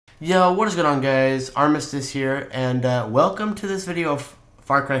Yo, what is going on, guys? Armistice here, and welcome to this video of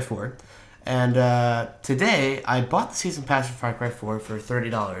Far Cry 4. And today, I bought the Season Pass for Far Cry 4 for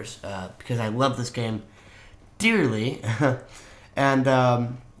 $30 because I love this game dearly. And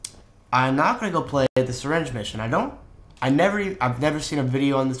I'm not going to go play the Syringe Mission. I've never seen a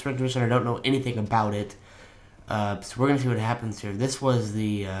video on the Syringe Mission. I don't know anything about it. So we're going to see what happens here. This was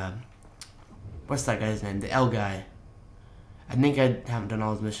the, what's that guy's name? The L guy. I think I haven't done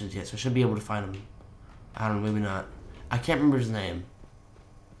all his missions yet, so I should be able to find him. I don't know, maybe not. I can't remember his name.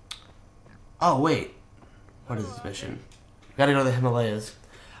 Oh, wait. What is this mission? We gotta go to the Himalayas.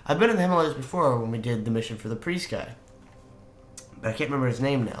 I've been in the Himalayas before when we did the mission for the priest guy. But I can't remember his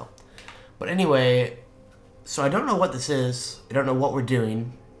name now. But anyway, so I don't know what this is. I don't know what we're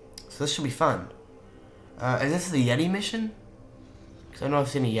doing. So this should be fun. Is this the Yeti mission? Because I know I've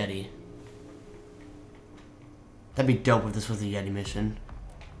seen a Yeti. That'd be dope if this was a Yeti mission.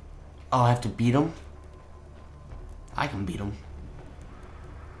 Oh, I have to beat him? I can beat him.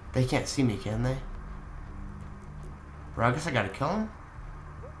 They can't see me, can they? Bro, I guess I gotta kill him?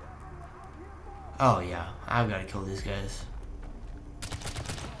 Oh, yeah. I've gotta kill these guys.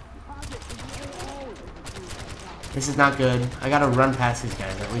 This is not good. I gotta run past these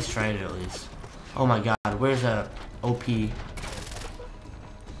guys. At least try to, at least. Oh my god, where's a OP?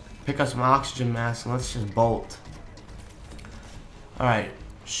 Pick up some oxygen mask and let's just bolt. Alright,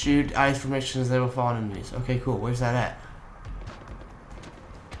 shoot ice formations, they will fall on enemies. Okay, cool. Where's that at?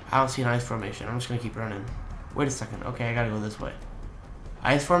 I don't see an ice formation. I'm just gonna keep running. Wait a second. Okay, I gotta go this way.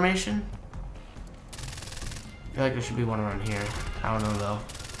 Ice formation? I feel like there should be one around here. I don't know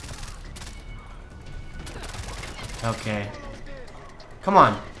though. Okay. Come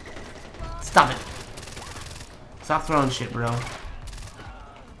on. Stop it. Stop throwing shit, bro.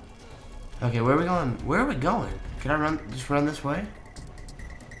 Okay, where are we going? Where are we going? Can I run? Just run this way?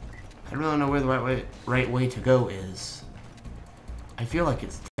 I don't really know where the right way to go is. I feel like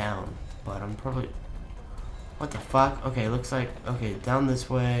it's down, but I'm probably... What the fuck? Okay, looks like... Okay, down this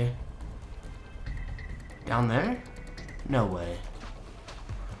way. Down there? No way.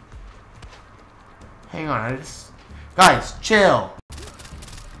 Hang on, I just... Guys, chill! I'm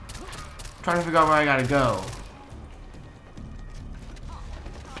trying to figure out where I gotta go.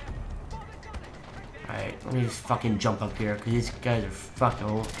 Alright, let me just fucking jump up here, because these guys are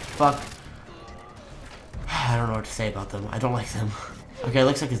fucking... Fuck. I don't know what to say about them. I don't like them. Okay,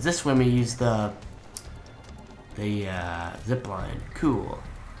 looks like it's this way we use the zip line. Cool.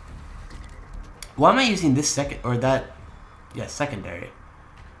 Why am I using this second, or that... Yeah, secondary.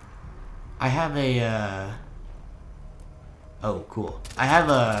 I have a, Oh, cool. I have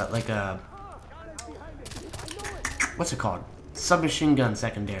a, like a... What's it called? Submachine gun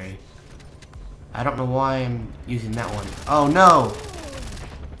secondary. I don't know why I'm using that one. Oh, no!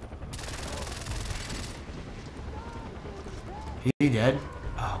 Is he dead?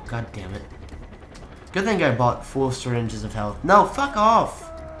 Oh, god damn it. Good thing I bought full syringes of health. No, fuck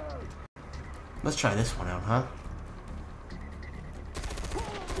off! Let's try this one out, huh?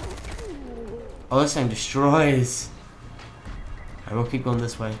 Oh, this thing destroys. Alright, we'll keep going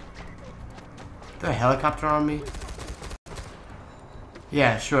this way. Is there a helicopter on me?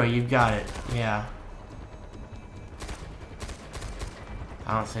 Yeah, sure, you've got it. Yeah.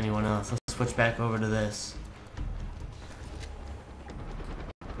 I don't see anyone else. Let's switch back over to this.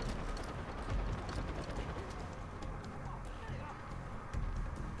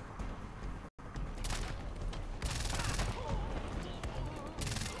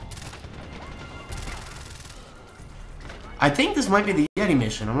 I think this might be the Yeti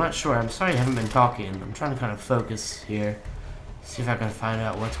mission. I'm not sure. I'm sorry I haven't been talking. I'm trying to kind of focus here. See if I can find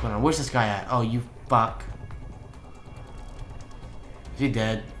out what's going on. Where's this guy at? Oh, you fuck. Is he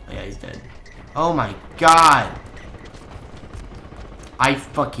dead? Oh, yeah, he's dead. Oh my god. I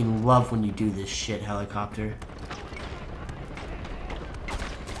fucking love when you do this shit, helicopter.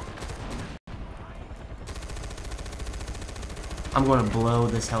 I'm gonna blow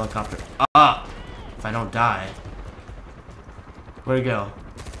this helicopter up if I don't die. Where'd he go?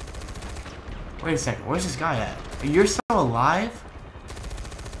 Wait a second, where's this guy at? You're still alive?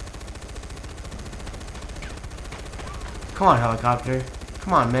 Come on, helicopter.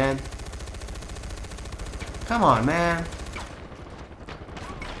 Come on, man. Come on, man.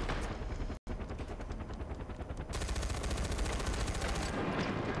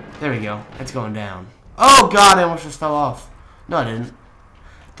 There we go. It's going down. Oh god, I almost just fell off. No, I didn't.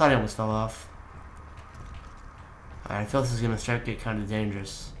 Thought I almost fell off. Alright, I feel this is gonna start to get kind of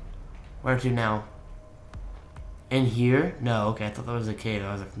dangerous. Where to now? In here? No, okay, I thought that was a cave.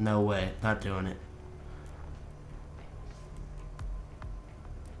 I was like, no way, not doing it.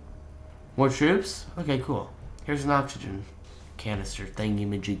 More troops? Okay, cool. Here's an oxygen canister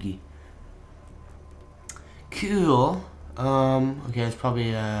thingy-majiggy. Cool. Okay, it's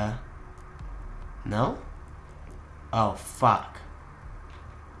probably, no? Oh, fuck.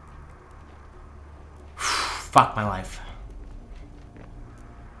 Fuck my life.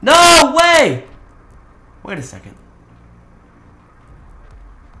 No way! Wait a second.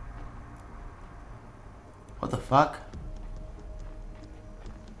 What the fuck?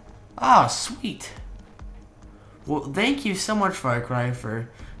 Oh, sweet. Well, thank you so much, Far Cry, for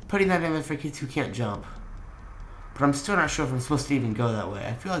putting that in there for kids who can't jump. But I'm still not sure if I'm supposed to even go that way.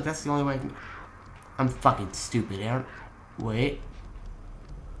 I feel like that's the only way I can... I'm fucking stupid, Aaron. Wait.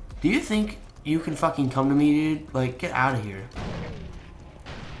 Do you think you can fucking come to me, dude? Like, get out of here.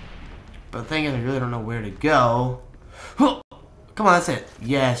 But the thing is, I really don't know where to go. Come on, that's it.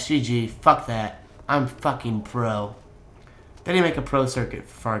 Yes, GG. Fuck that. I'm fucking pro. They didn't make a pro circuit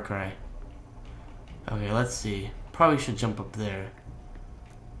for Far Cry. Okay, let's see. Probably should jump up there.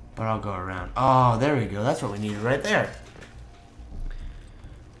 But I'll go around. Oh, there we go. That's what we needed right there.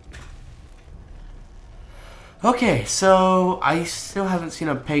 Okay, so I still haven't seen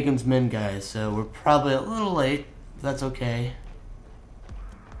a Pagan's Men, guys. So we're probably a little late. That's okay.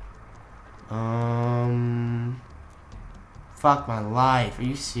 Fuck my life. Are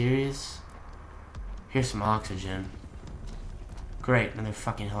you serious? Here's some oxygen. Great, another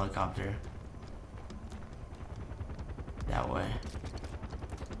fucking helicopter. That way.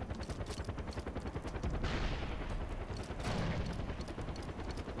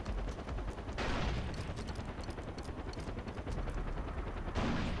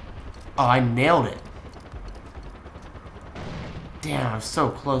 Oh, I nailed it. Damn, I was so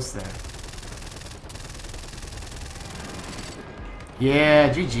close there.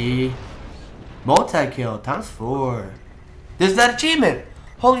 Yeah, GG. Multi-kill, ×4. There's that achievement!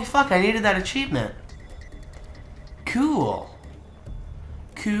 Holy fuck, I needed that achievement. Cool.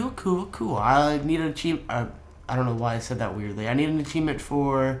 Cool. I need an achievement. I don't know why I said that weirdly. I need an achievement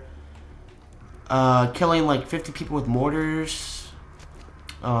for killing like 50 people with mortars.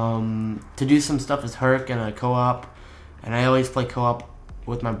 To do some stuff as Herc and a co-op. And I always play co-op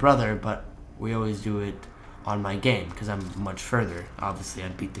with my brother, but we always do it on my game because I'm much further. Obviously, I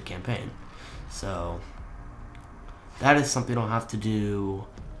beat the campaign. So that is something I'll have to do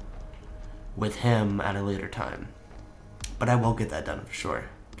with him at a later time. But I will get that done for sure.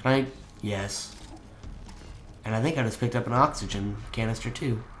 Can I? Yes. And I think I just picked up an oxygen canister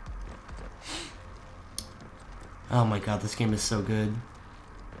too. Oh my god, this game is so good.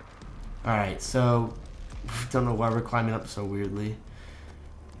 Alright, so don't know why we're climbing up so weirdly.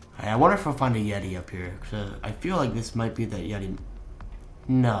 I wonder if I'll find a Yeti up here. Cause I feel like this might be the Yeti.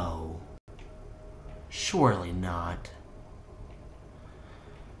 No. Surely not.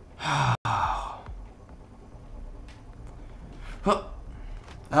 Well,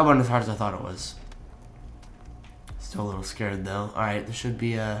 that wasn't as hard as I thought it was. Still a little scared though. Alright, there should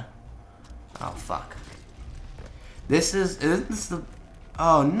be a... Oh, fuck. Isn't this the...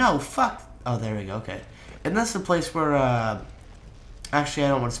 Oh, no, fuck. Oh, there we go, okay. Isn't this the place where, Actually, I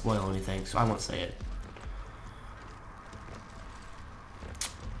don't want to spoil anything, so I won't say it.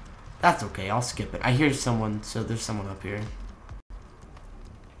 That's okay, I'll skip it. I hear someone, so there's someone up here.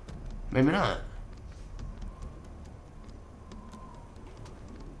 Maybe not.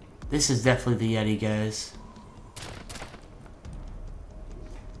 This is definitely the Yeti, guys.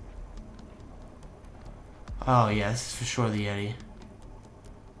 Oh, yeah, this is for sure the Yeti.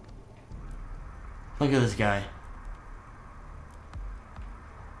 Look at this guy.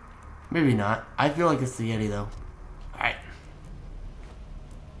 Maybe not. I feel like it's the Yeti, though. Alright.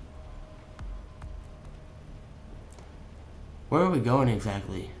 Where are we going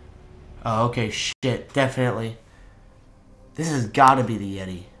exactly? Oh, okay, shit. Definitely. This has gotta be the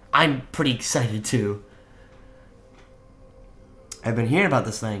Yeti. I'm pretty excited, too. I've been hearing about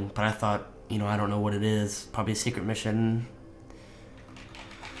this thing, but I thought, you know, I don't know what it is. Probably a secret mission.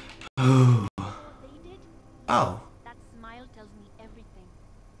 Oh. That smile tells me everything.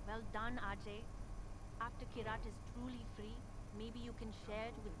 Well done, Ajay. After Kirat is truly free, maybe you can share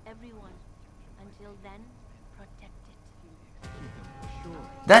it with everyone. Until then, protect it.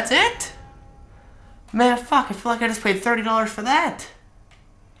 That's it? Man, fuck, I feel like I just paid $30 for that.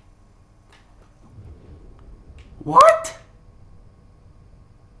 What?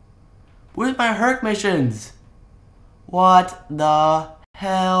 Where's my Herc missions? What the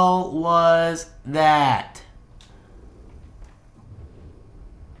hell was that?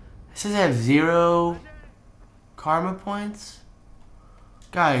 It says I have 0 karma points?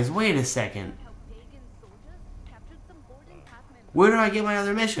 Guys, wait a second. Where do I get my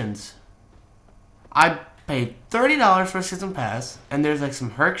other missions? I paid $30 for a season pass, and there's like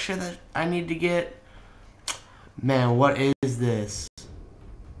some herc shit that I need to get. Man, what is this?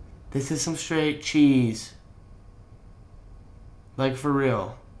 This is some straight cheese. Like, for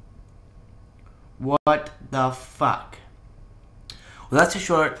real. What the fuck? Well, that's too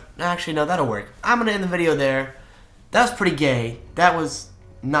short. Actually, no, that'll work. I'm gonna end the video there. That was pretty gay. That was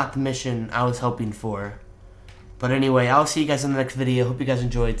not the mission I was hoping for. But anyway, I'll see you guys in the next video. Hope you guys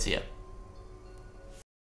enjoyed. See ya.